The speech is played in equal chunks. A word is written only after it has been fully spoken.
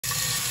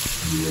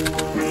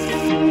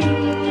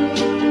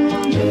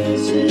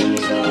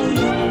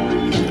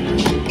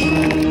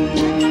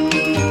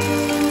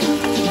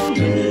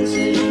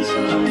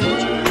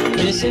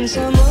Missing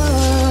someone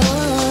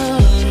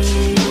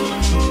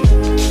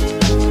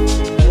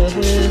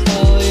with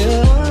all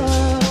your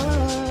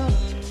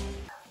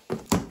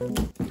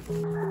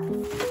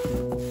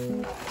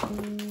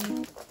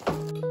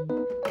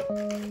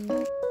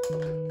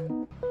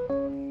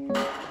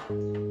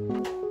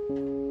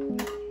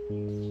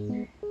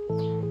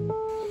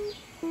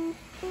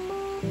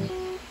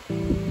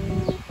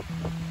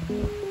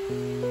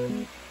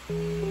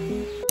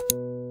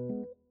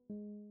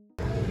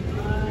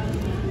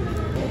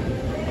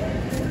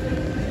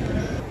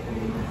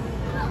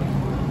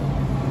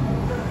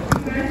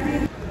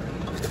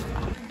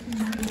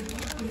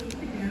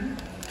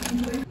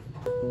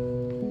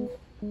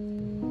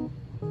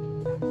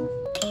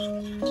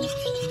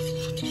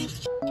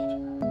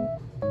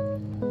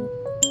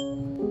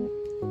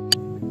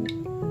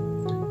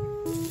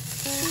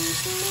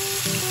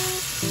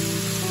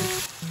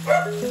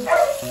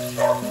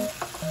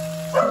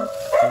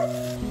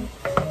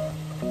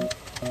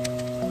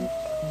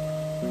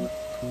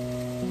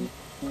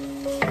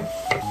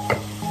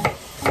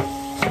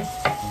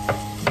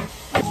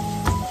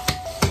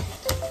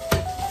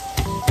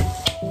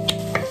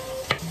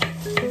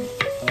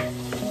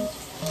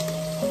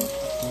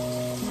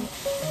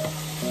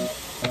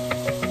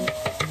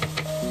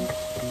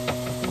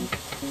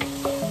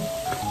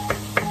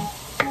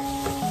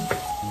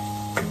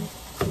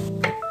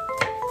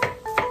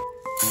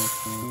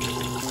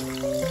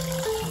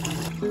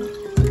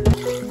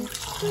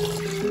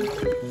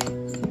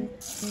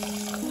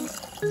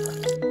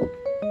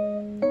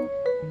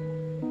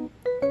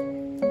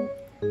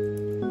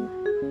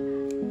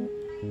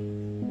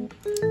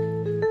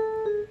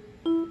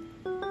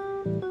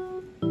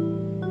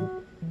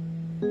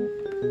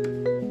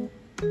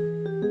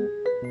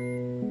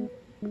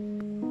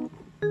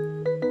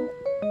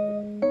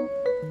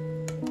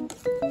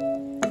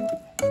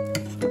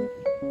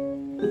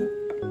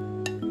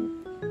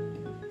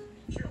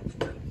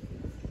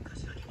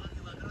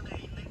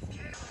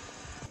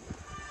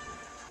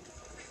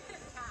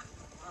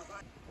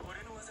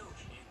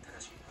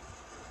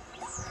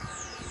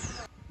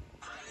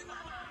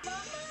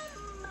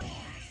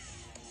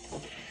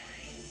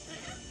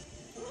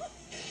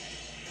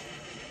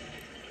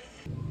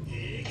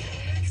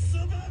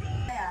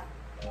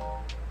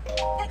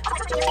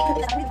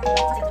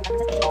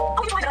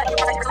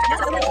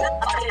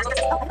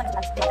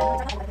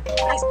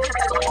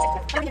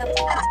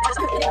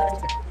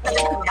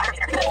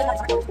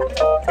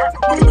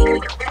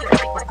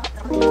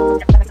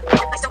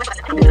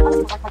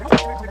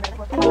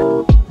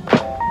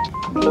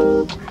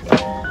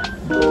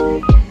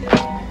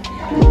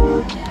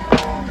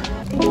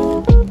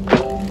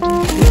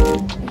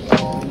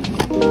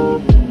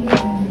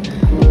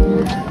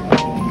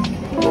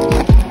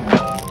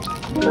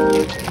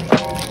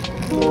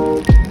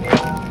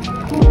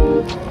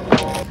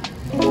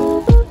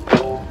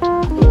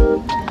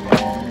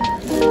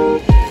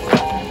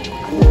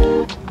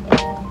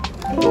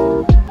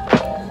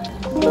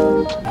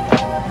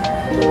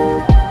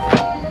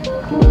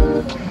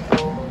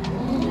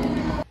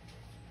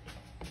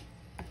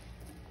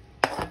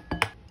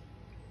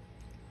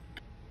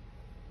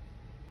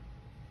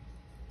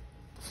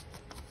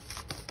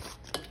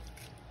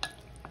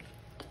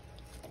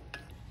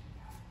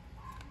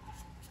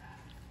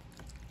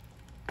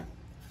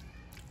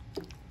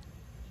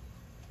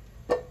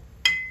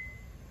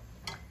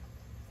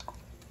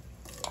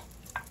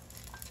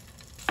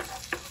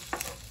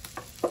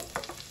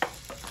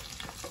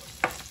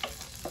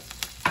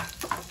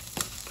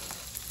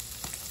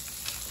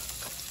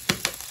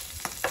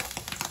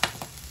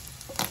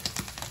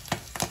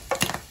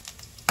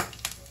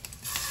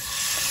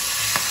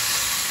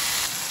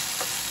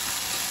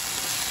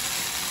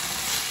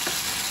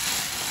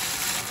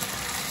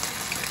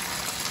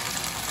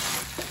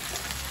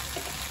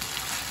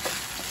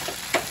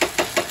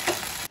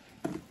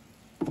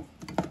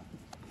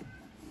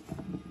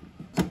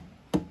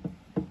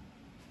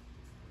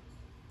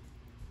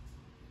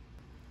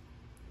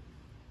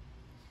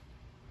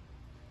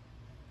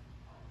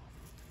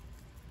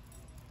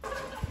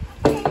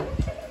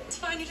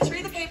You just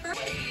read the paper.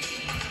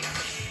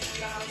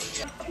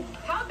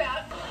 How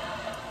about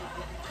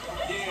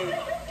you,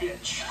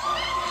 bitch? I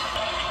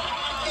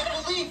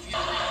can't believe you. I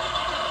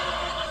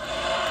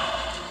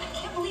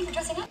can't believe you're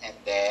dressing up. And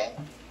then,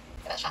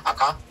 yan na siya.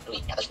 Aka,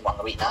 Rui. Yan na siya buwang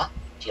Rui na.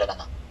 Sila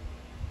na.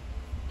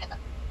 Yan na.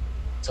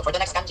 So for the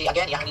next kanji,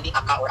 again, yung reading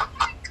aka or ak.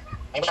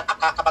 May mo siyang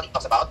aka kapag it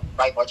talks about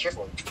bright or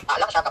cheerful.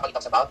 Lang siya kapag it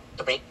talks about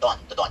to break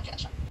dawn. To dawn. Yan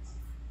na siya.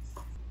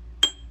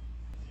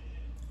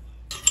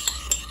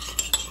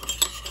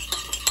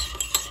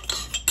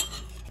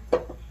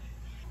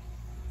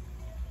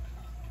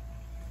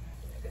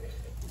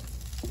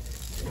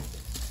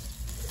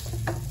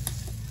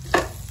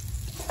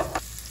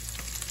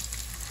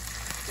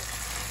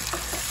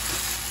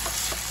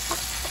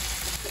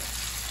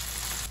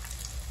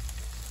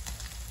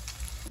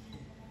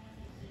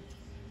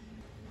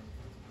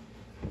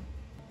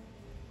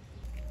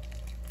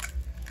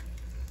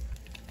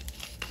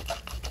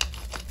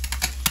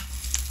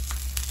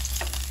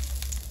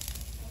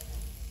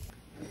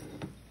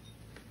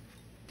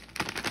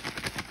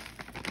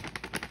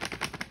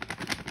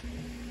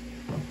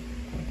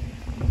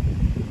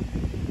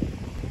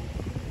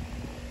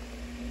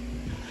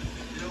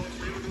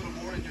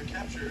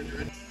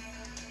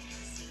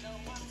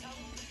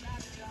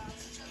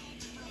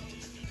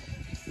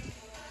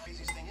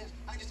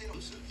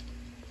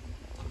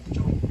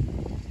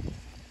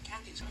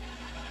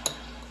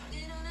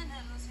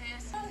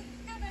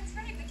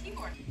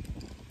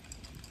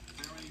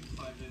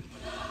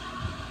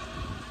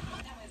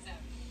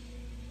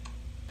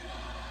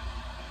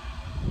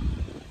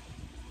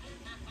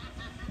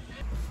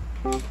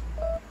 Yeah,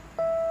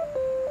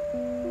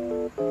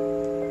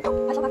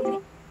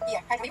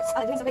 hi, how are you?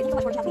 Doing so great. Thank you so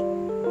much for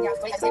chatting. Yeah,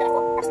 sorry, I just made that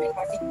before. Actually,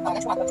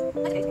 next month, but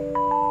That's great. yeah,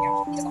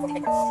 you just don't go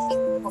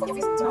for the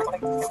office, so I thought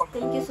I'd record.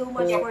 Thank you so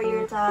much for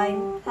your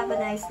time. Have a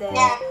nice day.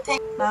 Yeah,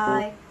 thank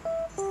Bye.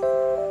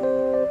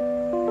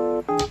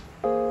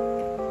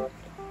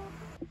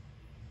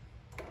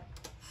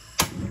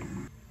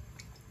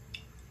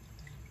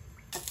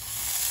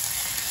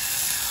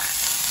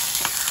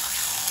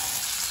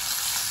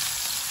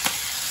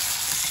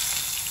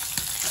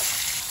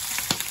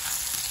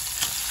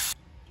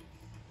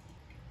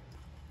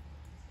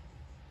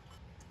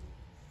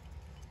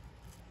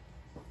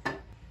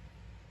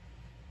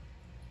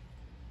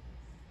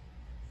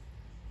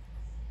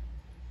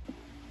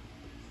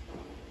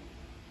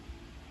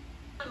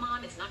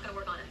 Mom, it's not going to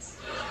work on us.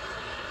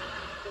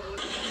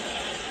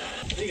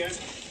 Hey guys.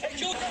 Hey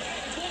Joe,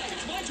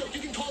 it's my joke.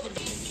 You can call them.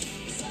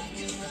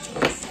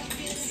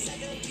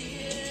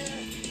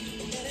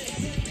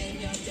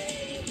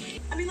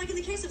 I mean, like in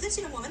the case of this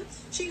young woman,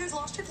 she has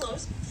lost her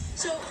clothes,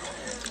 so...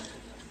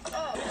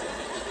 Oh.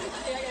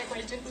 Yeah, I got a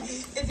question.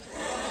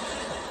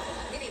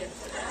 You need it.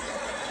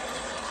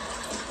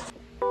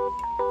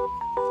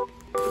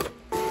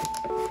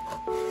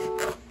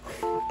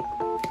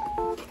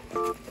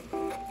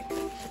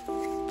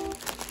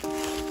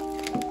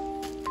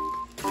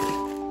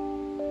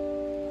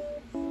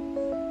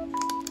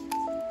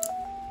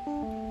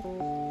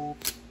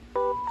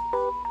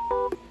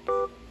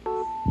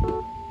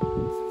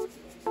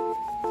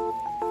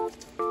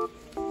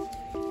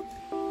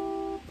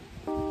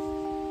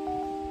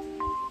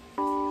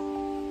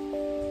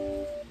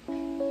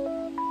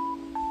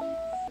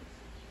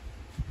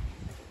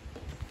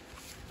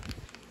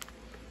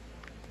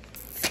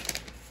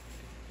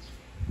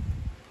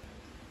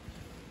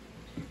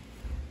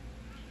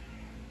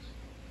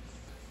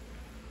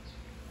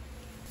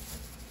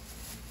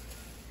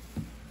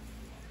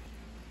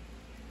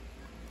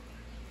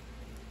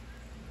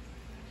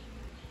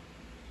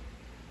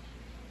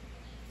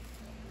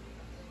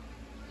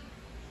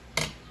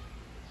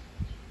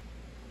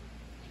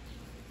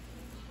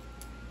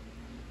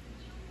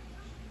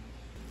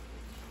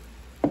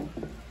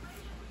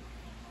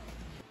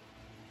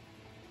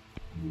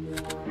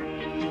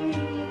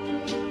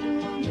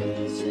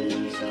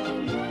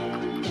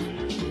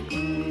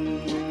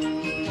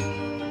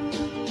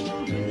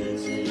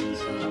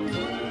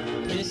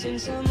 Missing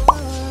someone.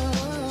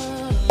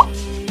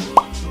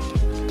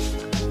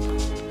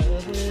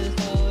 Love is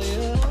all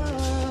you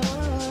want.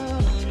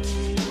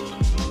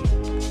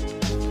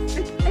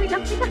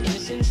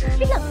 Missing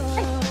someone.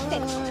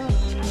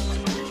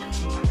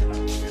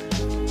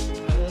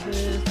 Love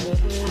is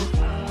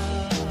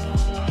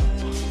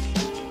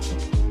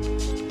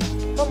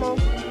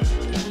Como?